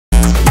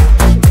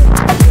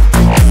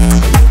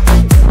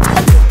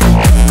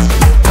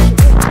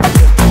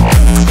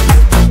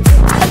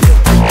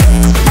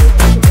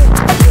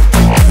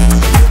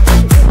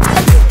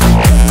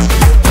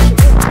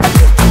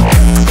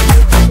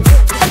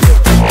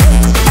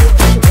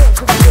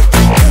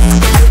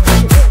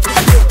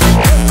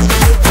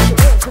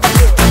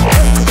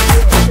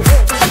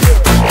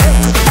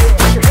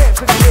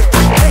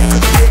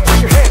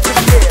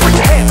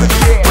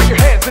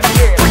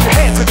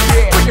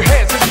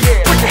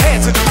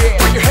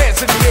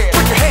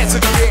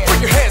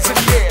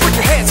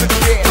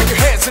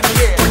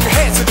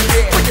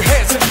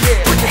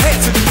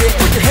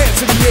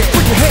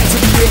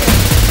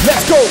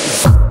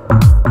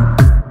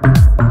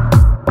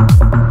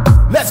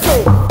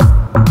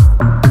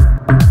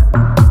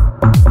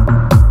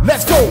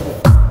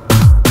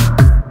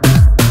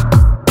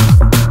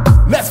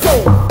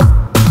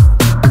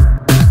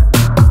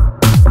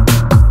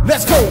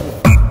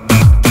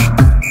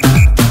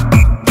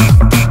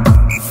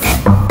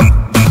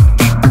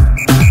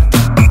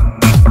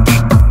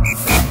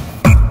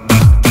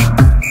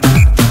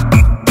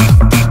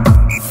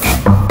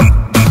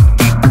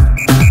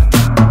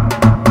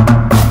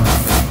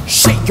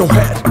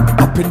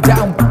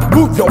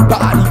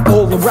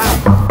all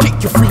around.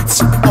 Kick your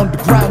feet on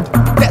the ground,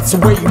 that's the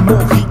way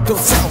Mojito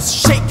sounds.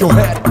 Shake your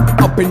head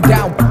up and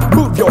down,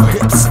 move your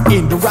hips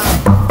in the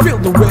round. Feel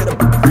the rhythm,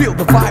 feel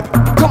the vibe,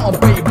 come on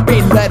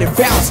baby, let it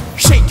bounce.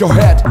 Shake your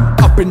head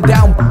up and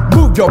down,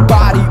 move your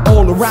body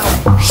all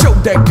around. Show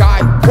that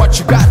guy what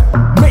you got,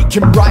 make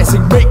him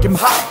rising, make him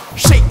hot.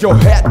 Shake your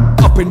head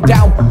up and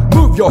down,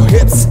 move your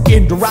hips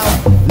in the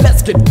round.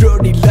 Let's get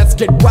dirty, let's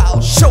get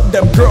wild, show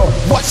them girl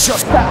what's your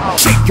style.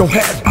 Shake your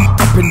head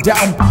up and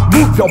down,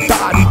 move your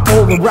body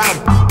all around.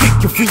 Kick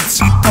your feet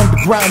on the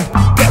ground,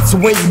 that's the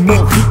way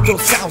Mojito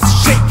sounds.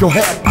 Shake your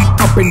head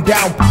up and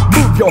down,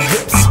 move your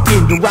hips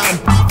in the round.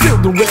 Feel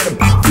the rhythm,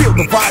 feel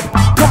the vibe,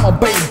 come on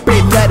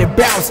baby, let it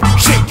bounce.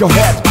 Shake your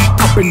head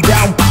up and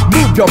down,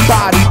 move your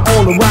body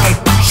all around.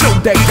 Show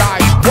that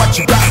guy what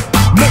you got,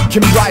 make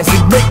him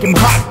rising, make him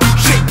hot.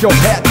 Shake your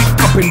head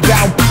up and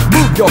down,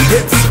 move your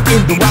hips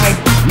in the round.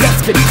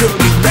 Let's get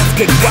dirty, let's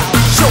get wild,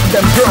 show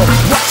them girl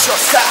what's your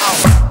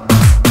style.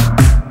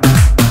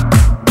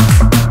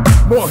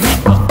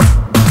 Mojito.